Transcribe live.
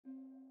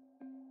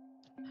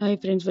Hi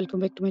friends,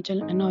 welcome back to my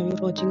channel and now you're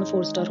watching a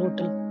 4-star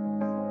hotel.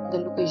 The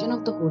location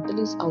of the hotel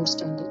is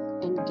outstanding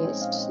and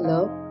guests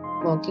love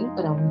walking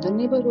around the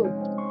neighborhood.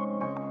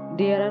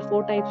 There are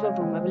 4 types of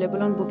room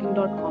available on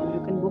booking.com.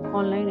 You can book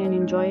online and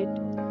enjoy it.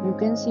 You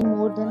can see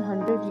more than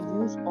 100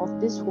 reviews of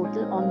this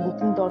hotel on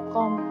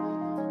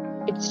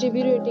booking.com. Its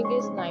review rating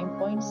is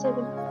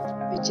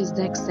 9.7, which is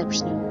the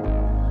exceptional.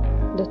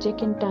 The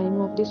check-in time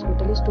of this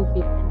hotel is 2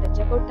 p.m. and the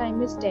checkout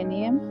time is 10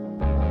 a.m.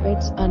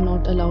 Pets are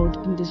not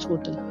allowed in this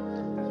hotel.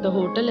 The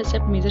hotel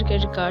accepts major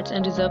credit cards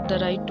and reserves the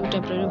right to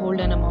temporarily hold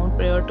an amount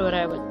prior to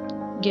arrival.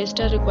 Guests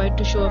are required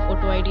to show a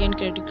photo ID and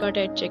credit card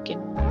at check-in.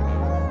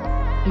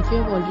 If you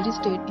have already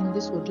stayed in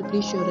this hotel,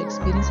 please share your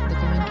experience in the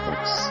comment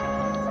box.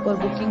 For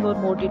booking or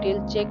more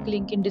details, check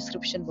link in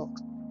description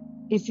box.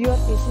 If you are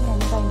facing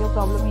any kind of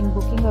problem in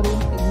booking a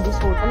room in this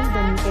hotel,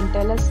 then you can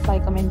tell us by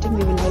commenting.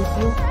 We will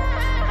help you.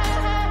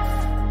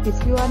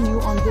 If you are new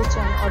on this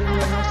channel or you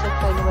have not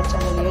subscribed our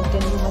channel yet,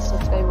 then you must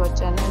subscribe our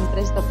channel and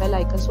press the bell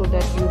icon so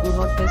that you do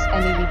not miss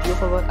any video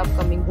of our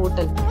upcoming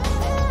hotel.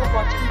 Thanks for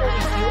watching the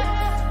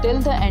video till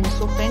the end.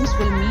 So friends,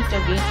 will meet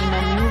again in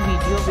a new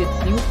video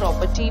with new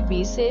property.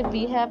 Be safe,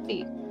 be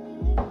happy.